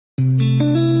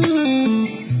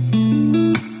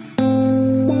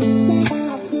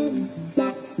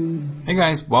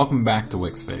guys, welcome back to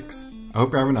Wix Fix. I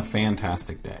hope you're having a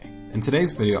fantastic day. In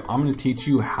today's video, I'm going to teach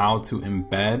you how to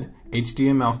embed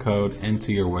HTML code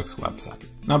into your Wix website.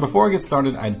 Now before I get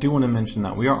started, I do want to mention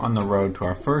that we are on the road to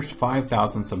our first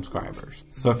 5,000 subscribers.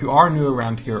 So if you are new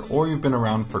around here or you've been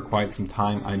around for quite some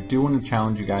time, I do want to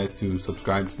challenge you guys to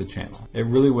subscribe to the channel. It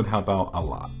really would help out a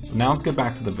lot. Now let's get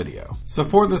back to the video. So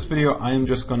for this video, I am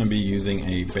just going to be using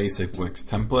a basic Wix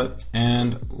template.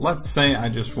 And let's say I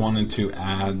just wanted to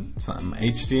add some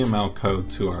HTML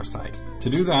code to our site. To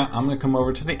do that, I'm going to come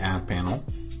over to the add panel.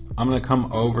 I'm going to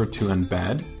come over to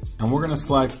embed, and we're going to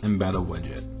select embed a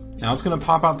widget. Now it's going to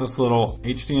pop out this little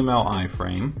HTML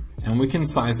iframe, and we can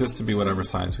size this to be whatever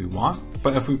size we want.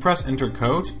 But if we press enter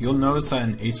code, you'll notice that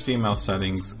in HTML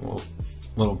settings,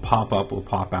 little pop-up will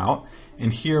pop out,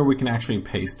 and here we can actually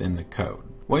paste in the code.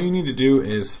 What you need to do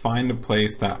is find a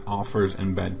place that offers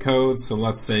embed code. So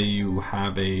let's say you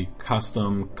have a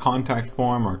custom contact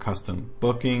form or custom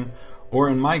booking, or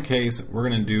in my case, we're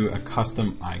going to do a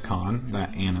custom icon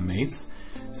that animates.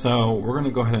 So we're going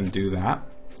to go ahead and do that.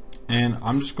 And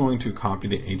I'm just going to copy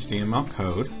the HTML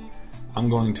code. I'm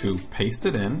going to paste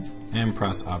it in and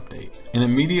press update. And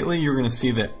immediately you're going to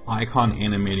see the icon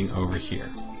animating over here.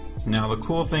 Now the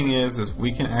cool thing is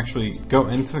we can actually go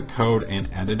into the code and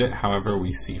edit it however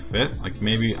we see fit. Like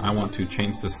maybe I want to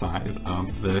change the size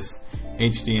of this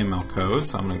HTML code,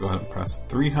 so I'm going to go ahead and press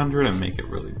 300 and make it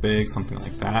really big, something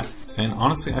like that. And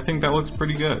honestly, I think that looks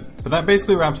pretty good. But that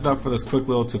basically wraps it up for this quick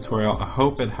little tutorial. I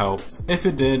hope it helped. If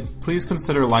it did, please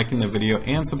consider liking the video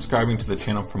and subscribing to the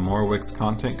channel for more Wix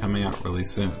content coming out really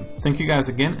soon. Thank you guys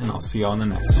again, and I'll see you all in the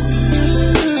next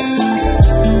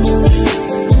one.